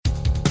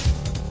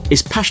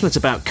is passionate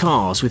about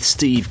cars with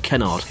Steve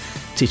Kennard,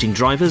 teaching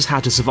drivers how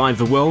to survive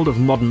the world of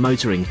modern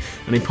motoring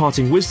and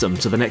imparting wisdom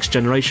to the next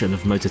generation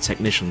of motor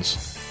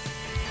technicians.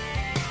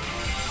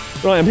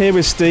 Right, I'm here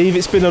with Steve.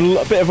 It's been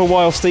a bit of a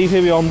while, Steve.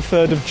 Here we are on the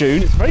 3rd of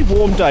June. It's a very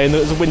warm day and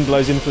there's a wind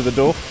blows in through the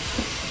door.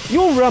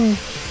 Your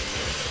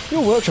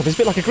workshop is a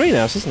bit like a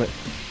greenhouse, isn't it?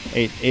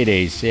 It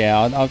is,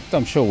 yeah.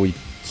 I'm sure we've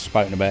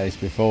spoken about this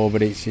before,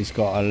 but it's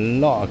got a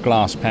lot of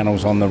glass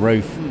panels on the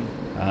roof.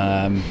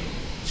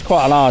 It's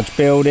quite a large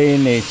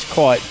building, it's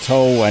quite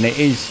tall, and it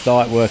is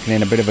like working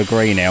in a bit of a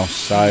greenhouse.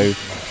 So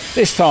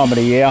this time of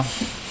the year,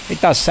 it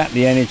does sap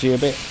the energy a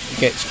bit. It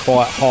gets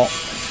quite hot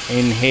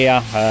in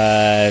here,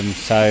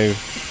 so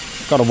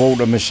got a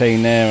water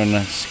machine there, and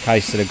it's a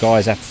case that the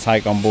guys have to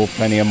take on board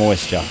plenty of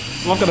moisture.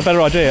 Well, I've got a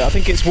better idea. I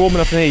think it's warm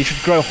enough in here. You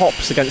should grow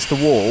hops against the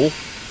wall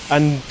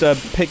and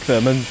pick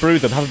them and brew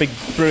them. Have a big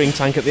brewing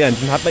tank at the end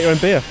and make your own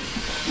beer.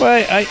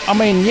 Well, I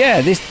mean,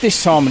 yeah,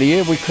 this time of the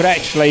year we could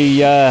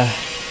actually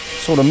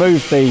sort of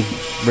move the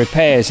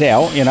repairs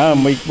out, you know,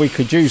 and we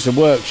could use the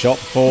workshop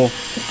for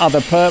other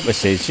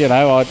purposes, you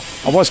know. I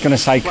was going to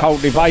say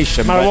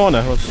cultivation.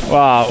 Marijuana?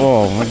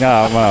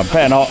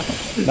 Better not.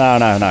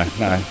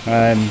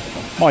 No.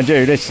 Mind you,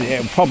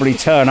 it'll probably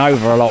turn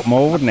over a lot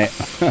more, wouldn't it?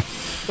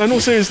 In all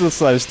seriousness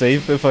though,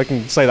 Steve, if I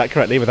can say that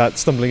correctly without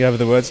stumbling over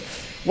the words,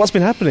 what's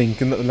been happening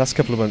in the last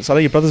couple of months? I know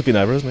your brother's been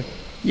over, hasn't he?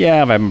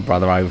 Yeah, I've had my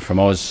brother over from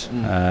Oz.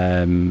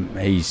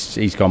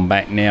 He's gone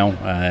back now.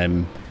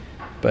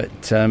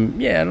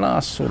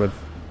 Last sort of,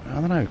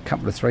 I don't know,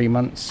 couple of 3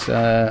 months,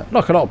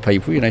 like a lot of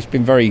people, you know, it's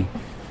been very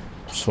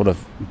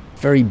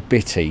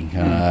bitty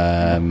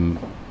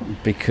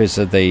because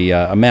of the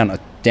amount of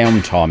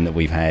downtime that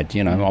we've had.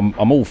 You know,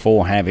 I'm all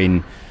for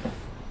having,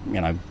 you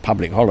know,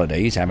 public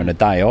holidays, having a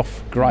day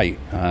off, great,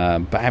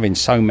 but having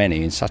so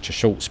many in such a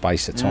short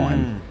space of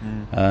time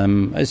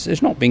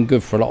has not been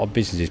good for a lot of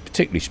businesses,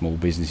 particularly small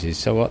businesses.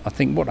 So I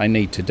think what they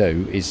need to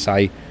do is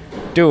say,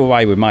 do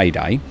away with May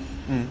Day,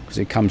 because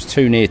it comes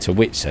too near to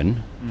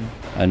Whitsun,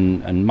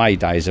 and May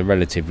Day is a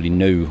relatively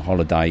new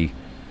holiday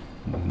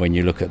when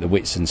you look at the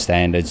Whitsun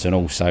standards and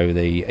also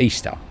the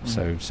Easter.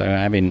 So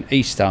having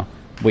Easter,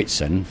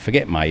 Whitsun,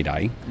 forget May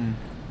Day.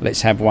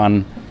 Let's have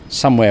one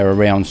somewhere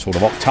around sort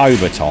of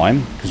October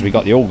time, because we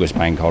got the August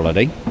bank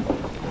holiday.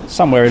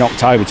 Somewhere in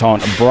October time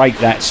to break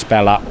that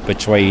spell up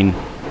between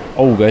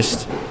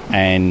August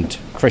and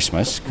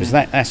Christmas, because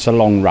that's a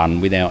long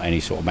run without any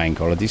sort of bank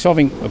holiday. So I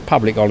think a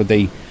public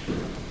holiday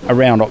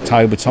around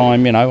October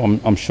time, you know,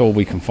 I'm sure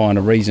we can find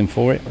a reason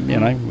for it, you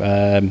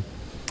know,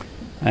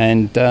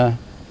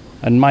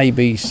 and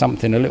maybe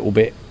something a little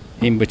bit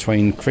in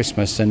between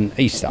Christmas and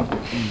Easter,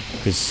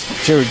 because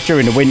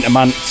during the winter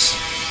months,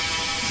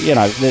 you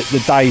know,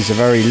 the days are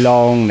very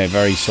long, they're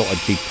very sort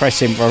of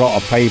depressing for a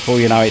lot of people,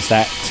 you know, it's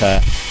that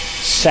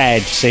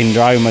sad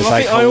syndrome, as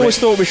they call it. I always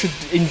thought we should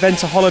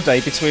invent a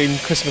holiday between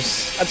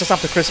Christmas, just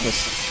after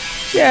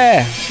Christmas.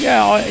 Yeah,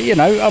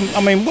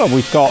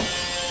 we've got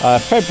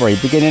February,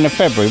 beginning of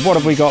February. What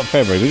have we got in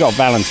February? We got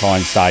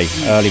Valentine's Day,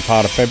 early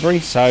part of February.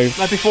 So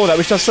before that,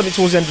 we should have something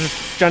towards the end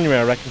of January,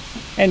 I reckon.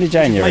 End of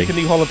January. Make a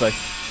new holiday.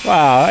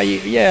 Well,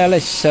 yeah,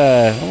 let's.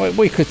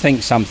 We could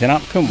think something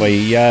up, couldn't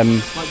we?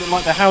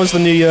 Like the How's the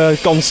New Year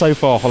Gone So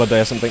Far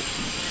holiday or something.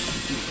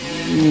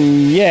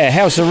 Yeah,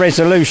 how's the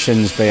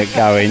resolutions be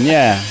going?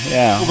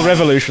 Yeah. All the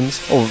revolutions.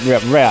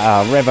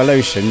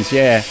 Revolutions,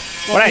 yeah.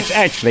 Well,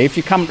 actually, if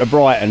you come to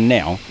Brighton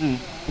now,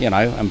 you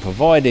know, and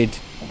provided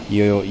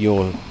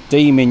you're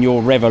deeming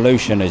your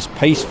revolution as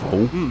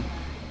peaceful,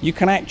 you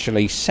can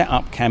actually set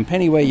up camp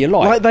anywhere you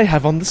like. Like they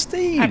have on the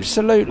Steve.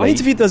 Absolutely. I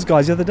interviewed those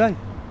guys the other day.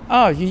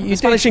 Oh, you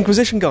Spanish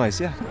Inquisition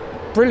guys, yeah.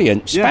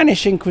 Brilliant. Yeah.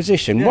 Spanish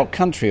Inquisition. Yeah. What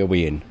country are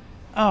we in?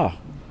 Oh,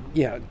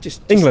 yeah,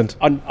 just England.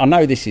 I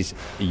know this is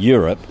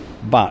Europe,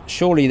 but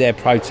surely their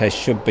protests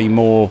should be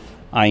more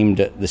aimed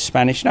at the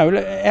Spanish. No,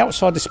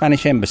 outside the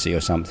Spanish embassy or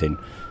something.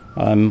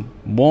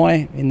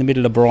 Why in the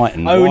middle of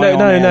Brighton? Oh,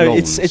 no.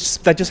 It's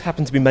they just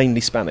happen to be mainly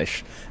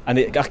Spanish, and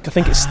I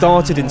think it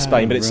started in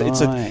Spain, but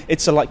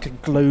it's a like a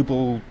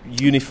global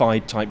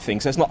unified type thing.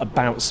 So it's not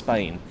about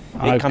Spain.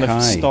 It kind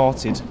of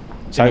started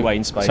in a way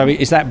in Spain. So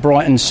is that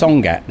Brighton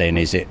Songat then?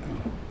 Is it?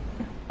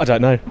 I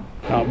don't know.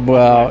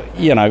 Well,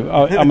 you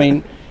know, I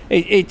mean,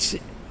 it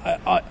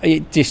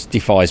just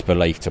defies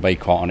belief, to be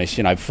quite honest.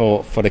 You know,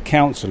 for the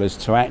councillors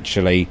to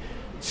actually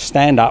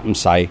stand up and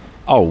say,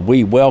 "Oh,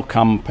 we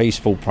welcome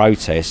peaceful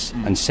protests,"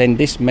 and send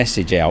this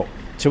message out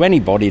to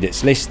anybody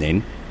that's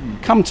listening: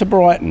 come to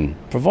Brighton,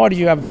 provided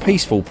you have a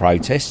peaceful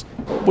protest,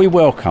 we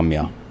welcome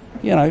you.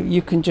 You know,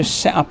 you can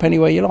just set up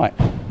anywhere you like.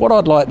 What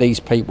I'd like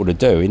these people to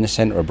do in the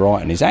centre of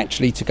Brighton is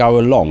actually to go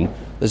along.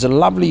 There's a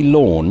lovely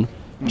lawn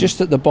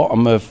just at the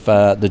bottom of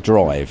the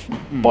drive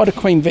by the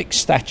Queen Vic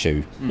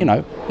statue. You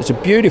know, there's a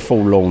beautiful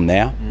lawn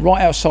there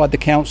right outside the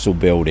council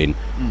building.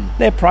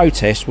 Their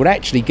protest would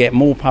actually get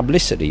more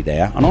publicity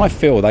there, and I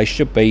feel they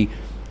should be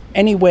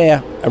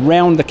anywhere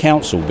around the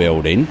council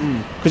building,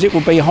 because it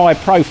would be high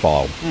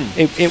profile.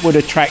 It would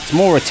attract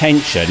more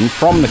attention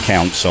from the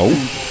council,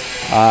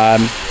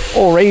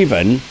 or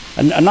even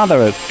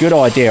another good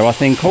idea, I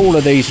think, all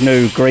of these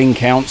new green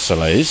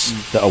councillors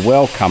that are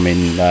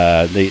welcoming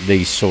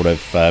these sort of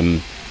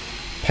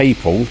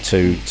people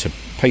to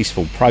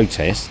peaceful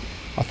protest,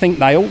 I think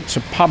they ought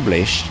to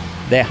publish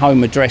their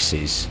home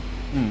addresses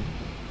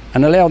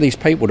and allow these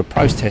people to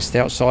protest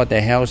outside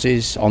their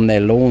houses, on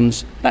their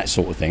lawns, that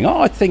sort of thing.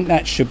 I think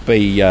that should be...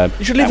 you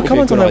should leave a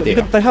comment on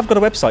that. They have got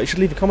a website. You should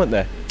leave a comment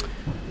there.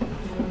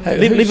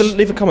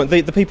 Leave a comment.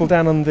 The people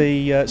down on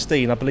the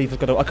Steen, I believe, have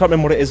got I can't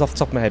remember what it is off the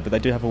top of my head, but they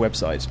do have a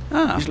website.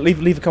 You should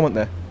leave a comment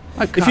there.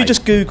 Okay. If you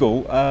just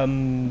Google...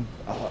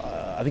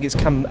 I think it's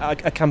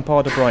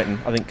Acampada Brighton.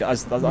 I think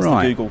that's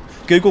right. The Google.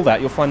 Google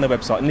that. You'll find their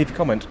website and leave a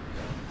comment.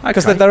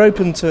 Because they're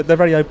open to. They're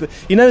very open.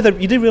 You know,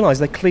 you do realise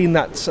they clean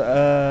that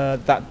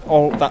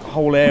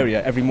whole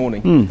area every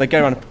morning. They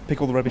go around and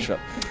pick all the rubbish up.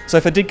 So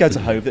if I did go to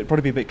Hove, it'd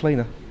probably be a bit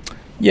cleaner.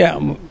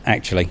 Yeah,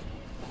 actually.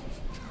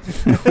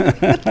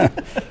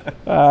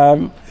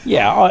 I'm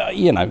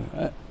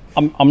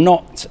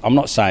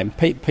not saying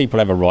people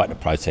have a right to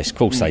protest. Of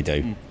course they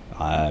do.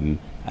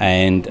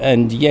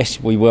 And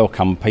yes, we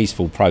welcome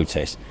peaceful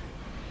protest.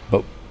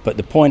 But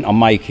the point I'm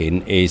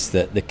making is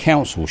that the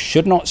council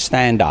should not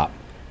stand up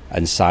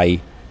and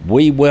say,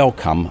 we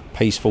welcome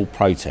peaceful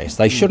protest.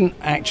 They shouldn't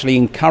actually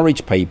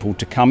encourage people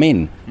to come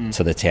in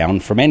to the town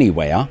from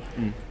anywhere,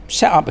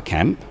 set up a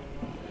camp,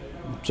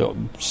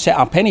 set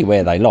up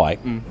anywhere they like,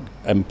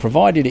 and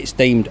provided it's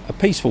deemed a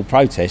peaceful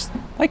protest,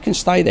 they can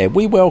stay there.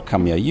 We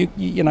welcome you.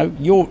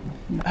 You're...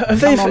 Have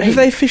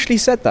they officially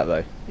said that,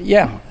 though?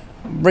 Yeah.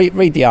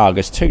 Read the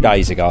Argus 2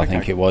 days ago, I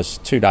think it was.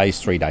 3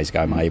 days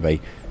ago,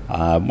 maybe.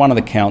 One of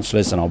the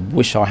councillors, and I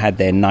wish I had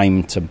their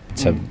name to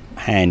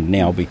hand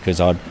now, because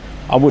I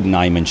wouldn't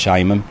name and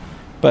shame them,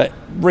 but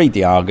read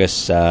the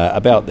Argus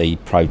about the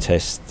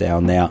protests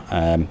down there,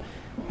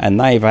 and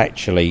they've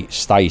actually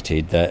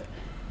stated that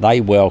they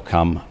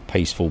welcome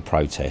peaceful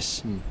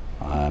protests,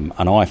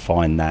 and I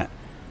find that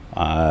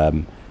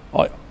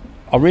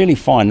I really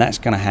find that's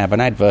going to have an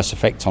adverse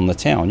effect on the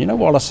town. You know,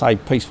 while I say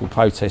peaceful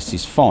protest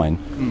is fine,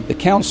 the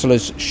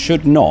councillors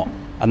should not,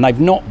 and they've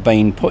not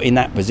been put in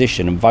that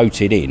position and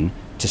voted in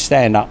to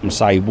stand up and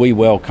say we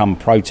welcome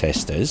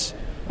protesters.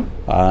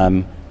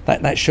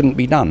 That shouldn't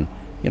be done.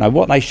 You know,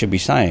 what they should be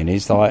saying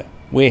is like,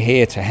 we're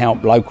here to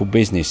help local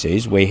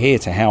businesses, we're here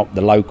to help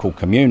the local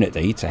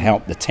community, to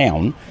help the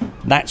town.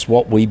 That's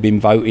what we've been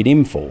voted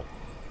in for.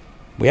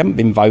 We haven't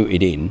been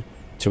voted in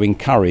to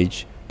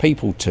encourage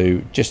people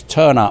to just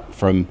turn up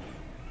from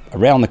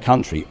around the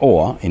country,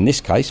 or in this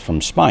case from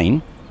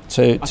Spain,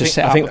 to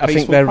set up a peaceful protest. I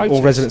think they're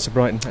all residents of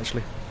Brighton,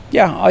 actually.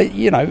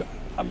 Yeah,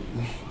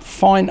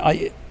 fine.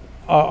 I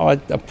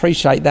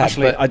appreciate that.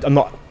 Actually,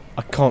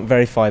 I can't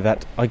verify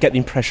that. I get the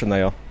impression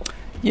they are.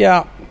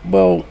 Yeah,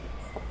 well,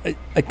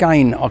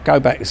 again, I'll go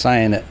back to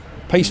saying that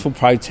peaceful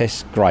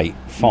protests, great,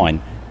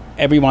 fine.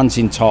 Everyone's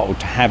entitled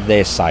to have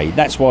their say.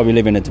 That's why we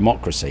live in a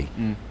democracy.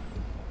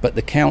 But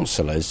the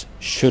councillors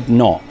should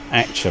not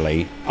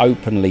actually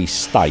openly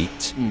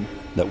state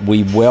that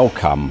we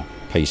welcome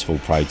peaceful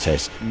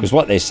protests. Because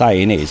what they're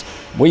saying is,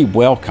 we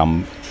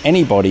welcome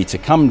anybody to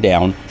come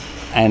down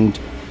and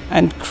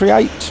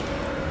create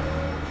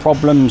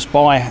problems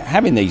by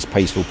having these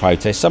peaceful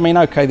protests. I mean,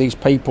 okay, these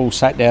people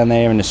sat down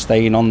there in the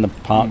Steen on the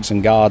parks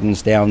and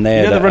gardens down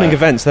there. They're running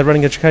events. They're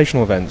running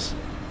educational events.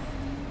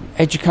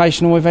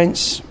 Educational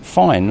events,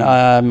 fine.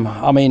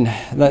 I mean,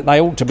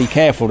 they ought to be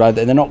careful, though,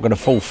 that they're not going to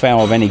fall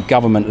foul of any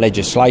government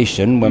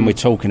legislation when we're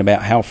talking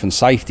about health and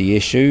safety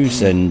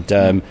issues, and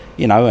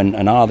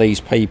and are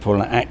these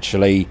people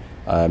actually,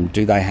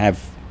 do they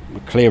have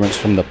clearance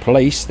from the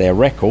police, their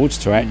records,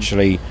 to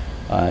actually,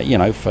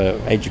 for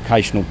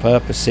educational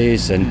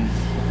purposes, and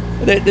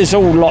there's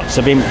all lots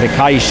of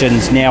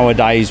implications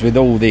nowadays with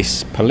all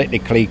this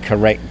politically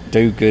correct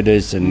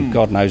do-gooders and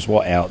God knows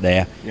what out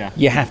there. Yeah.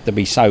 You have to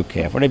be so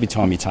careful. Every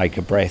time you take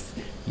a breath,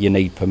 you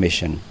need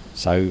permission.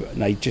 So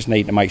they just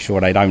need to make sure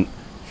they don't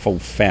fall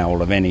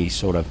foul of any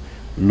sort of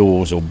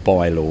laws or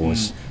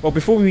bylaws. Well,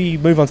 before we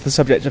move on to the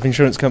subject of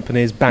insurance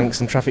companies,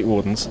 banks and traffic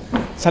wardens,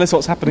 tell us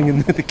what's happening in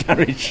the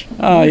garage.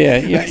 Oh,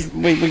 yeah.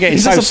 We're getting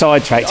so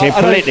sidetracked here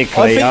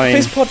politically. I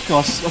think this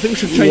podcast, I think we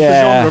should change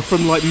the genre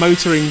from like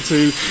motoring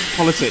to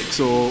politics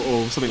or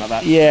something like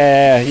that.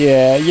 Yeah.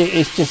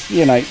 It's just,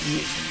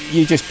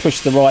 you just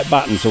push the right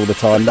buttons all the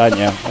time, don't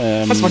you?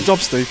 That's my job,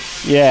 Steve.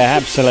 Yeah,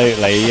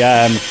 absolutely.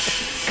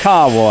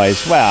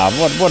 Car-wise, wow,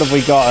 what have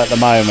we got at the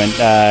moment?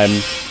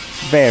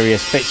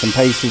 Various bits and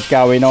pieces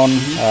going on.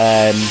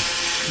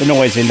 The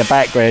noise in the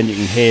background, you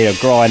can hear a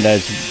grinder.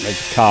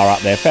 There's a car up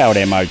there, failed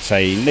MOT,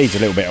 needs a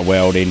little bit of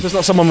welding. There's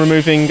not someone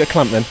removing a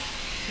clamp then?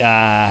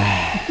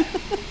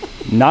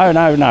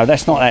 No,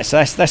 that's not that.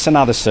 That's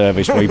another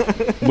service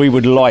we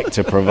would like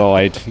to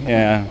provide.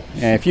 Yeah.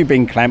 If you've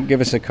been clamped,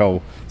 give us a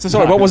call. So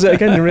sorry, what was it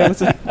again in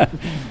reality?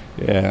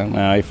 Yeah,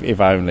 no, if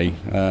only.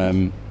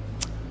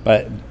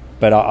 But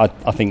But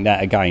I think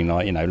that again,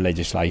 like, you know,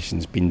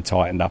 legislation's been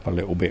tightened up a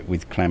little bit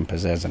with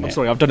clampers, hasn't it? I'm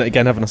sorry, I've done it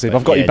again, haven't I, Steve?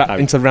 I've got you back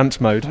into rant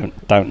mode.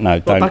 Don't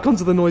back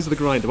onto the noise of the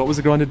grinder. What was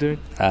the grinder doing?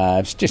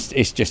 It's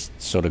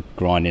just sort of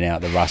grinding out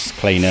the rust,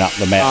 cleaning up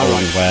the metal,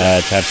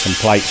 to have some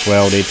plates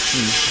welded.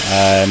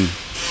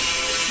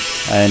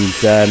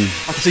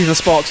 I can see the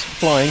sparks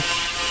flying.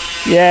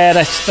 Yeah,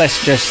 that's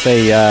just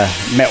the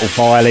metal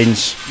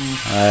filings.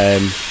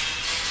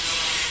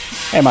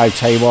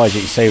 MOT-wise,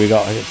 you can see we've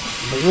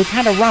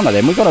had a run of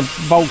them. We've got a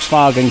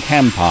Volkswagen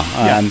Camper,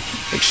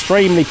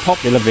 extremely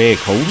popular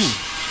vehicles.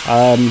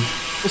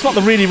 It's not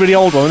the really, really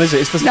old one, is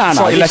it? It's the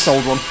slightly less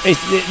old one.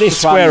 It's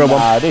this squarer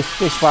one.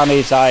 This one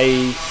is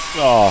a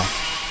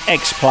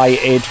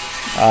X-plated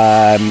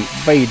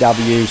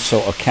VW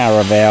sort of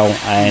Caravelle,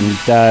 and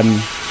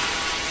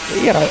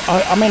you know,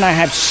 I mean, they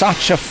have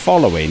such a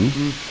following.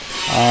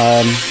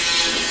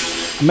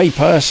 Me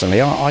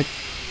personally, I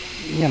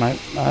you know,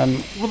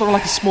 well, they're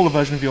like a smaller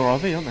version of your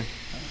RV, aren't they?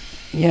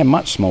 Yeah,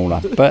 much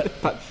smaller, but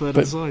about third of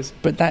the size.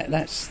 But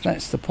that's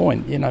the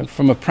point, you know,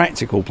 from a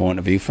practical point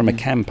of view, from a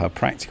camper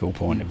practical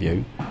point of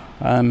view.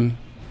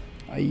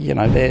 You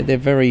know, they're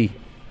very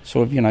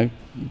sort of, you know,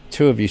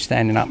 two of you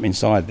standing up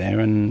inside there,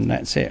 and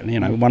that's it.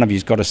 You know, one of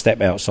you's got to step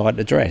outside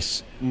to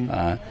dress.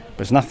 But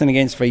it's nothing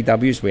against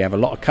VWs. We have a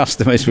lot of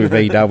customers with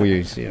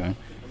VWs, you know,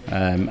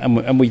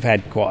 and we've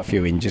had quite a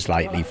few in just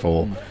lately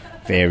for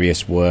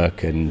various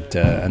work and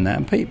that,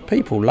 and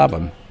people love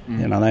them.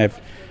 You know,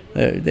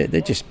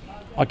 they're just,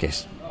 I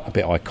guess, a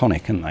bit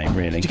iconic, aren't they,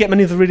 really? Did you get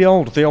many of the really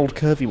old, the old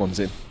curvy ones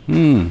in?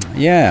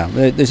 Yeah,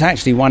 there's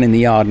actually one in the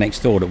yard next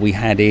door that we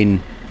had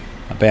in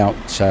about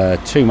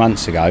 2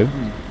 months ago.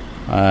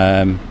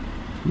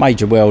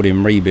 Major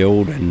welding,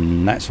 rebuild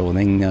and that sort of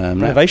thing.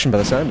 Renovation by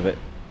the sound of it.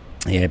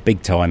 Yeah,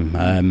 big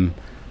time.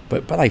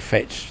 But they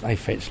fetch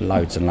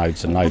loads and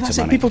loads and loads of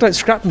money. People don't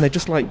scrap them, they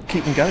just like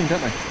keep them going,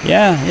 don't they?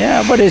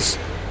 Yeah, but it's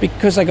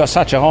because they got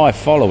such a high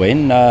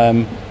following.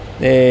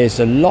 There's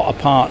a lot of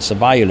parts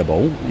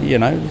available. You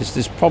know,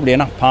 there's probably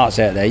enough parts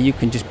out there. You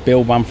can just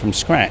build one from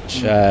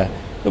scratch. The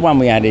one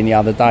we had in the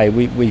other day,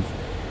 we've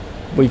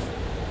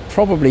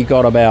probably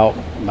got about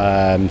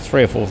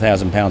 £3,000 or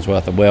 £4,000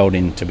 worth of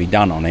welding to be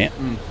done on it,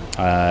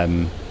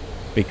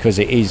 because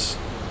it is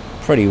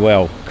pretty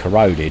well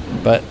corroded.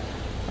 But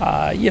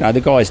you know,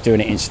 the guy's doing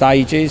it in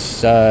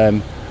stages,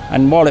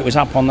 and while it was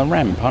up on the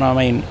ramp, and I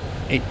mean,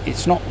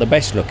 it's not the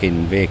best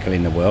looking vehicle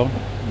in the world,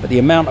 but the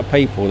amount of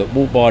people that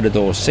walk by the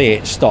door, see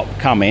it, stop,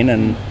 come in,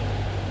 and,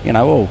 you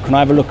know, oh, can I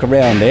have a look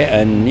around it,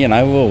 and, you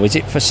know, oh, is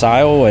it for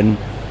sale, and,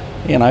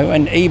 you know,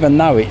 and even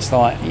though it's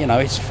like, you know,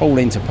 it's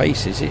falling to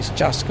pieces, it's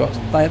just got,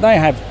 they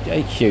have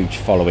a huge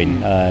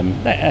following.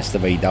 That's the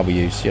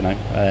VWs, you know.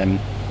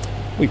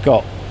 We've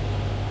got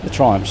the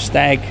Triumph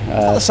Stag.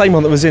 The same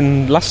one that was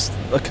in a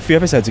few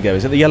episodes ago.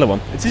 Is it the yellow one?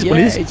 It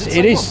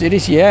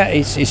is. Yeah,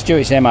 it's due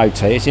its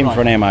MOT. It's in for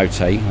an MOT.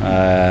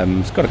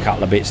 It's got a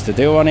couple of bits to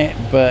do on it,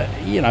 but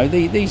you know,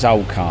 these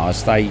old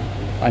cars, they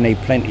need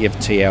plenty of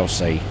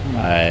TLC.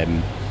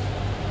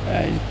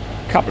 A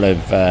couple of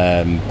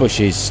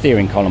bushes,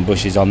 steering column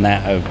bushes on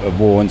that have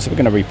worn, so we're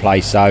going to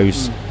replace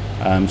those.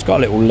 It's got a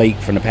little leak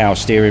from the power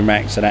steering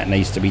rack, so that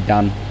needs to be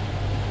done.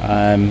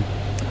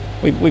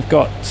 We've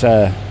got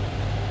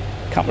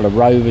couple of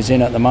Rovers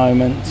in at the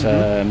moment.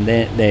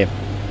 They're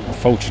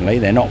fortunately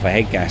they're not for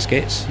head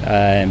gaskets.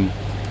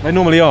 They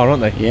normally are,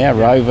 aren't they? Yeah,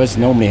 Rovers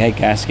normally head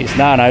gaskets.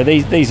 No,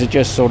 these are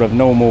just sort of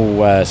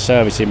normal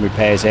servicing,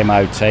 repairs,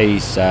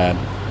 MOTs.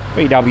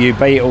 VW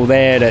Beetle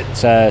there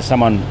that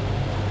someone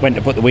went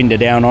to put the window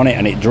down on it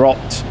and it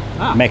dropped.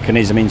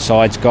 Mechanism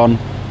inside's gone.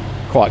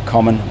 Quite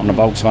common on the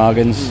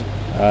Volkswagens.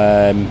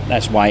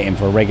 That's waiting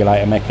for a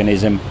regulator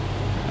mechanism.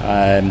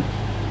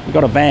 We've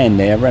got a van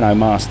there, Renault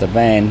Master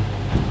van.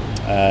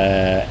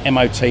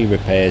 MOT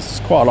repairs. There's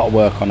quite a lot of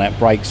work on that.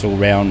 Brakes all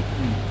round,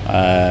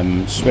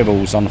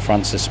 swivels on the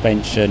front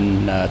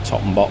suspension,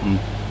 top and bottom,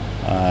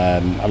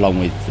 along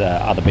with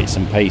other bits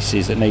and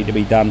pieces that need to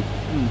be done.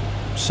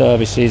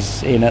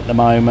 Services in at the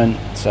moment.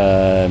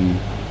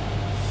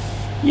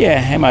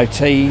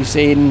 MOTs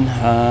in.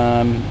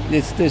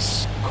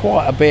 There's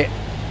quite a bit.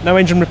 No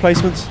engine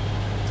replacements?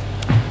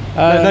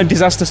 No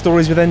disaster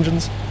stories with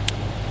engines?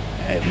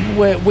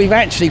 We've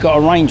actually got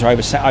a Range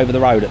Rover set over the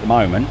road at the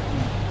moment.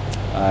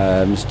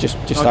 It's just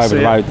over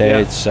the road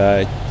there.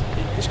 Yeah.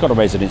 It's got a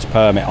residence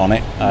permit on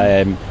it,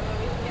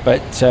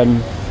 but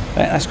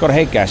that's got a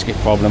head gasket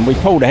problem. We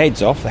pulled the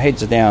heads off. The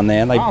heads are down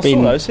there, and they've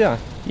been those,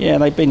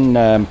 they've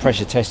been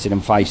pressure tested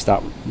and faced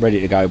up,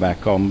 ready to go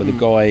back on. But the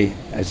guy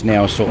has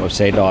now sort of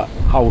said,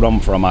 hold on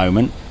for a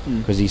moment,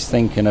 because he's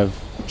thinking of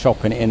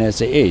chopping it in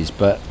as it is.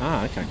 But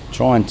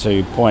trying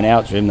to point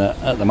out to him that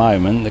at the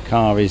moment the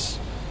car is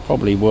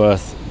probably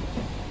worth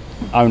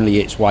only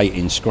its weight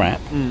in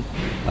scrap,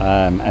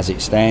 as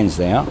it stands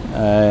there,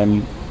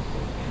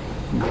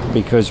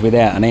 because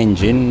without an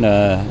engine,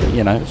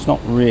 it's not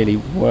really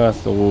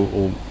worth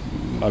or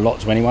a lot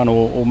to anyone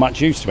or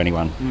much use to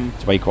anyone,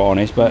 to be quite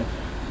honest. But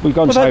we've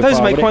gone so those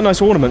far. make quite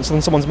nice ornaments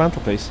on someone's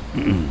mantelpiece.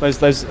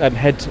 those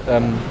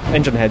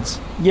engine heads.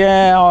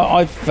 Yeah,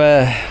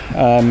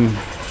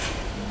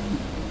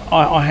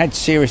 I had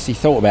seriously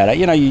thought about it.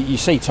 You know, you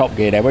see Top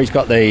Gear there, where he's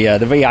got the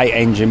V8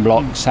 engine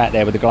block sat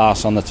there with the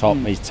glass on the top,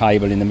 his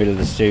table in the middle of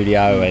the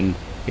studio, and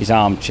his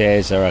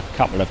armchairs. There are a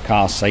couple of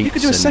car seats. You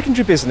could do a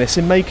secondary business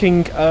in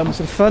making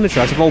sort of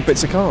furniture out of old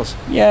bits of cars.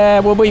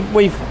 Yeah, well,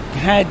 we've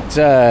had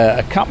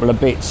a couple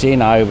of bits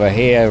in over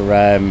here.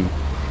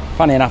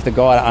 Funny enough, the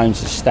guy that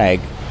owns the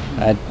Stag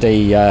had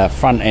the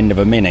front end of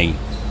a Mini.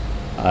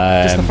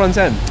 Just the front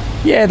end?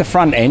 Yeah, the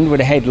front end with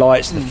the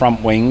headlights, the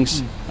front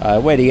wings.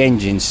 Where the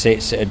engine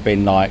sits, it had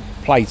been like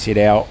plated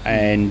out,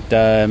 and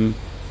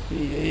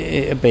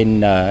it had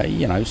been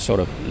sort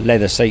of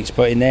leather seats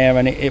put in there,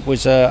 and it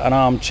was an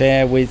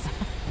armchair with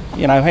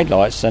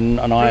headlights, and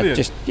I it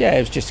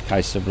was just a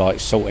case of like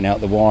sorting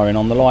out the wiring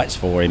on the lights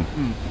for him.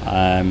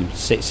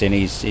 Sits in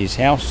his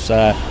house.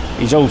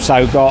 He's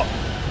also got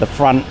the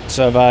front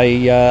of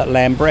a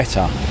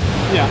Lambretta.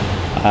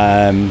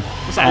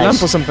 Is that a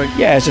lamp or something?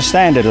 Yeah, it's a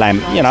standard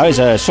lamp. It's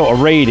a sort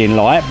of reading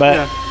light,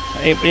 but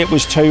it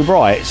was too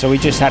bright, so we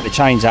just had to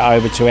change that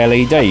over to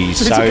LEDs.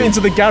 So we took it into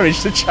the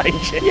garage to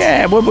change it.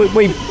 Yeah,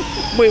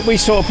 we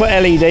sort of put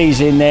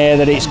LEDs in there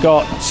that it's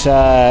got,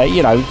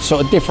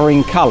 sort of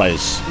differing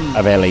colours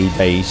of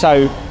LED.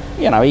 So,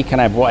 he can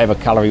have whatever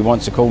colour he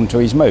wants according to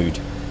his mood.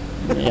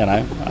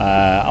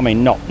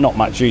 Not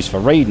much use for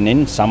reading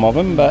in some of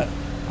them, but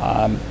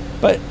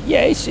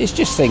yeah, it's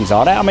just things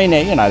like that. I mean,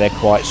 they're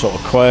quite sort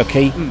of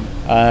quirky,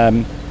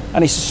 and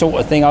it's the sort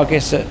of thing, I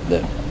guess, that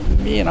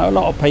a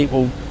lot of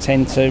people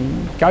tend to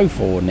go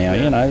for now.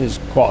 There's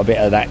quite a bit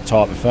of that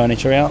type of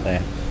furniture out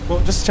there. Well,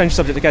 just to change the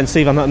subject again,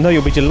 Steve, I know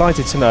you'll be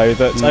delighted to know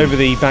that over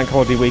the bank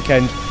holiday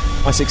weekend,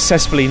 I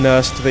successfully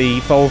nursed the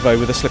Volvo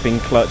with a slipping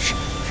clutch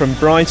from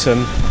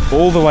Brighton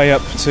all the way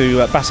up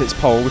to Bassett's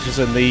Pole, which is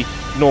in the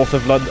north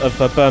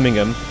of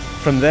Birmingham,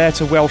 from there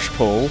to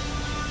Welshpool,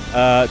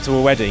 to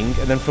a wedding,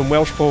 and then from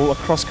Welshpool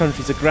across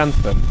country to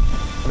Grantham,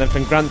 and then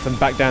from Grantham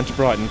back down to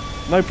Brighton.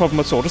 No problem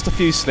at all, just a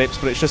few slips,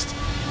 but it's just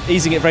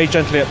easing it very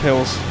gently up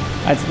hills.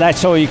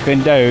 That's all you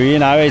can do,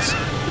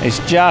 it's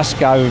just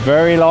go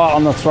very light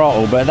on the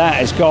throttle, but that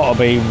has got to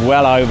be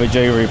well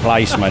overdue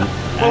replacement.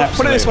 Well,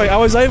 put it this way, I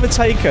was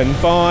overtaken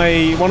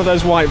by one of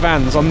those white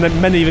vans on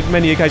many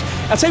occasions.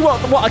 I'll tell you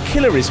what a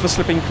killer is for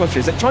slipping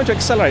clutches. It's trying to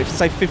accelerate from,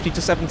 say, 50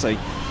 to 70.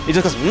 It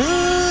just goes...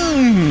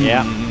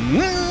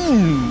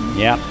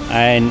 Yeah,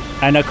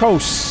 and of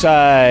course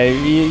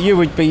you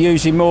would be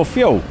using more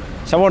fuel.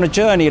 So on a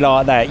journey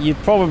like that, your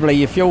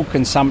fuel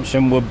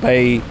consumption would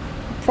be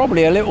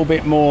probably a little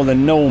bit more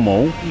than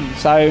normal.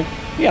 So,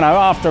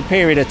 after a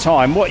period of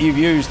time, what you've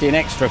used in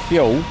extra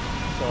fuel,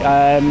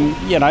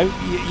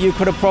 you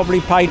could have probably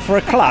paid for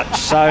a clutch.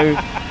 So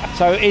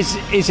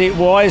is it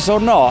wise or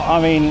not? I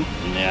mean,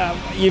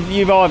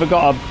 you've either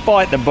got to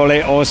bite the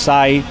bullet or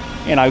say,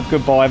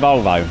 goodbye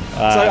Volvo.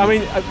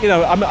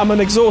 I'm an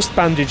exhaust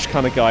bandage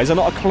kind of guy. Is there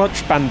not a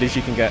clutch bandage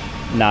you can get?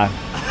 No.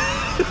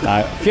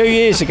 A few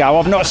years ago,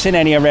 I've not seen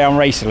any around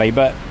recently,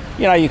 but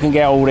you can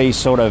get all these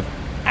sort of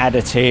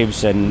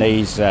additives and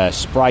these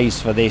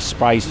sprays for this,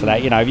 sprays for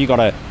that. If you've got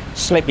a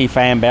slippy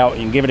fan belt,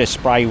 you can give it a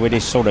spray with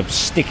this sort of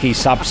sticky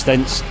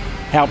substance,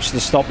 helps to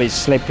stop it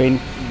slipping.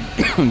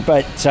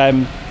 But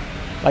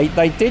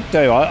they did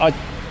do. I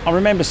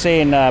remember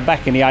seeing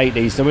back in the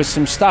 80s there was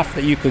some stuff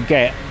that you could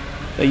get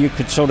that you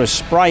could sort of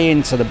spray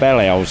into the bell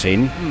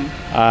in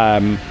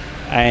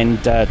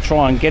and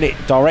try and get it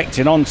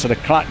directed onto the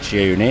clutch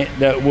unit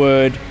that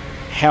would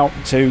help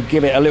to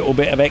give it a little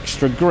bit of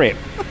extra grip.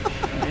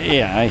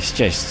 It's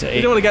just...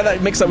 You don't want to get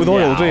that mixed up with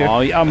oil, do you?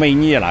 I mean,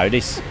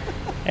 this...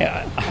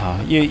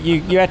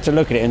 you had to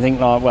look at it and think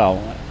like,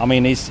 well, I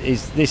mean, is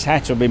this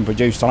had to have been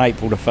produced on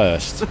April the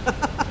 1st?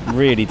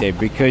 Really did,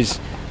 because,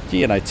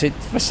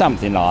 for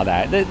something like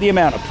that, the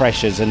amount of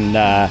pressures and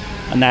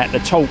that, the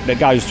torque that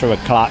goes through a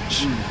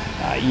clutch,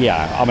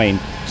 I mean,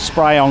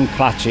 spray on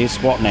clutches,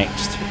 what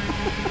next?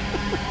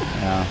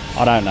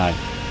 I don't know.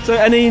 So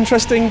any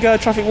interesting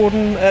traffic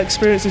warden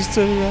experiences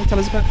to tell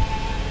us about?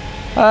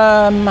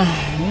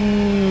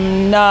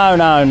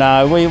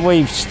 No.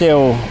 We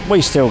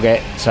still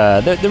get...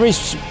 there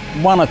is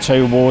one or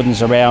two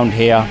wardens around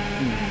here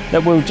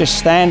that will just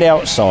stand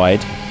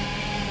outside.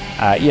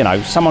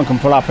 Someone can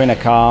pull up in a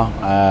car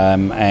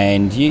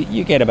and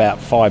you get about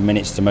 5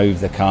 minutes to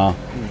move the car,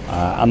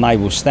 and they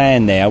will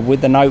stand there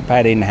with the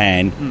notepad in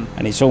hand,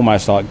 and it's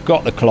almost like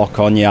got the clock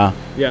on you,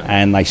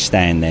 and they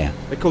stand there.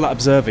 They call that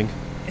observing.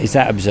 Is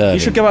that observing? You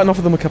should go out and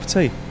offer them a cup of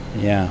tea.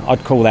 Yeah,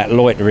 I'd call that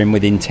loitering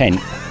with intent.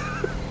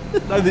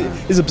 No,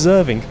 he's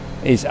observing.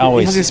 He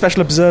has his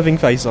special observing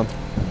face on.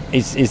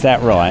 Is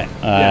that right?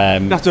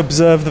 You have to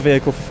observe the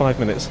vehicle for 5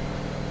 minutes.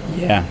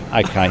 Yeah,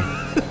 okay.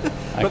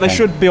 But they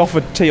should be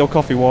offered tea or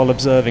coffee while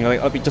observing. I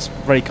think that'd be just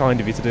very kind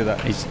of you to do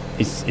that.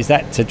 Is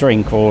that to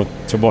drink or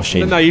to wash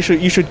in? No, you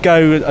should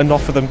go and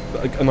offer them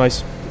a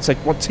nice... Say,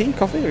 what, tea,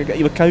 coffee? Or get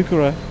you a Coke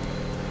or a...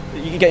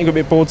 You're getting a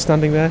bit bored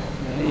standing there?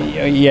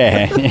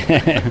 Yeah.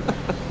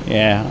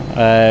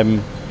 Yeah.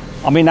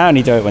 I mean, they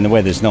only do it when the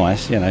weather's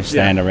nice,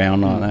 stand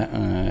around like that.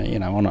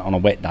 On a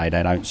wet day,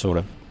 they don't sort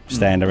of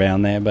stand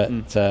around there,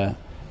 but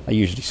they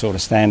usually sort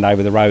of stand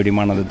over the road in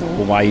one of the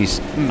doorways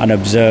and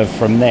observe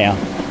from there.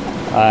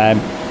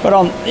 But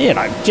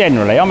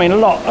generally, I mean, a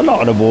lot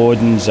of the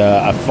wardens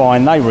are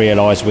fine. They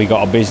realise we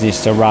got a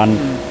business to run.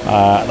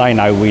 They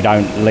know we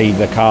don't leave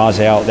the cars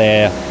out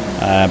there.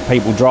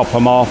 People drop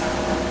them off,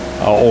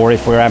 or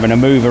if we're having a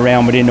move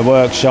around within the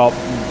workshop,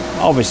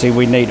 obviously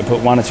we need to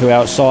put one or two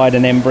outside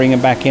and then bring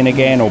them back in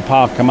again, or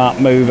park them up,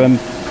 move them.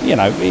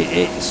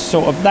 It's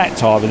sort of that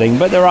type of thing.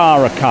 But there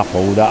are a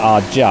couple that are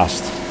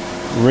just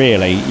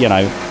really,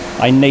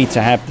 they need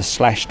to have the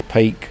slashed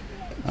peak,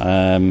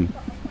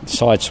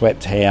 side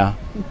swept hair.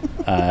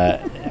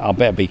 I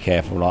better be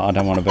careful. I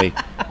don't want to be.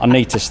 I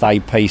need to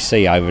stay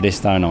PC over this,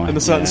 don't I? And a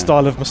certain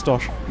style of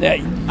moustache. Yeah,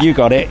 you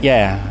got it.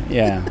 Yeah.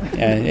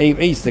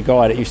 He's the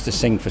guy that used to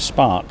sing for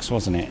Sparks,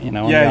 wasn't it? On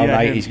the old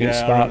 80s group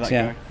Sparks.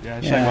 Shame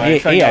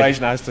my age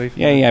now, Steve.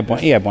 Yeah,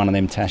 he had one of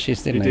them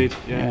tashes, didn't he? He did.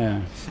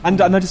 Yeah.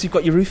 And I noticed you've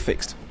got your roof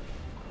fixed.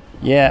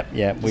 Yeah.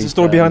 There's a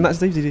story behind that,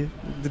 Steve.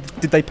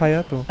 Did they pay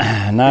up? Or?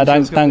 No,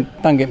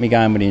 don't get me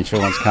going with the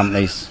insurance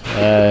companies.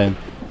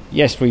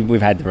 Yes,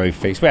 we've had the roof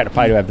fixed. We had to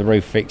pay to have the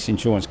roof fixed.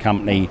 Insurance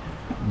company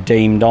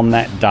deemed on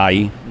that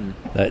day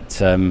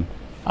that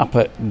up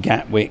at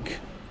Gatwick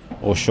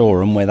or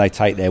Shoreham, where they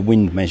take their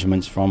wind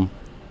measurements from,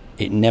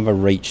 it never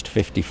reached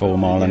 54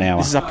 mile an hour.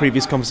 This is our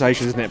previous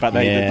conversation, isn't it? About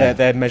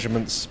their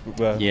measurements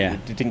were,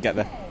 it didn't get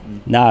there.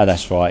 No,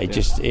 that's right.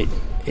 It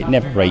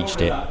never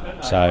reached it.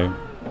 So.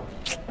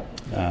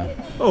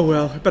 Oh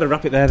well, I better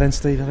wrap it there then,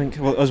 Steve. I think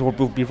we'll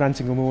be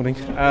ranting all morning.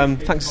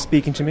 Thanks for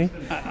speaking to me.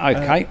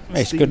 Okay,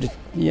 it's Steve.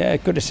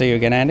 Good to see you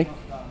again, Andy.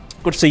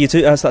 Good to see you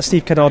too. So that's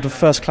Steve Kennard of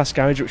First Class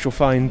Garage, which you'll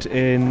find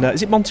in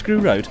is it Montague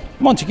Road?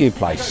 Montague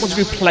Place.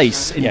 Montague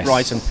Place in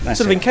Brighton.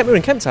 Sort of we're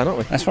in Kent Town, aren't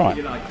we? That's right.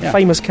 Yeah.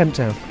 Famous Kent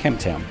Town. Kent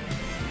Town.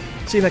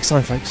 See you next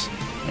time, folks.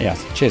 Yeah.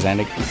 Cheers,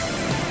 Andy.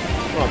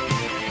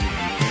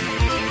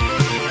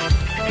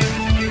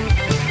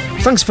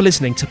 Thanks for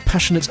listening to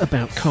Passionate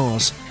About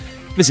Cars.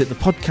 Visit the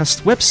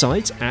podcast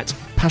website at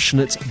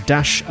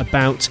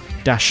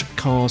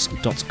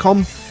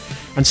passionate-about-cars.com,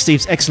 and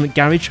Steve's excellent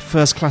garage,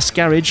 First Class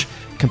Garage,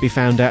 can be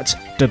found at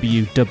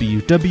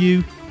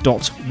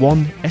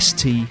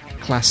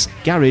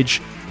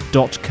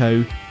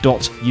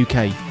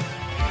www.1stclassgarage.co.uk.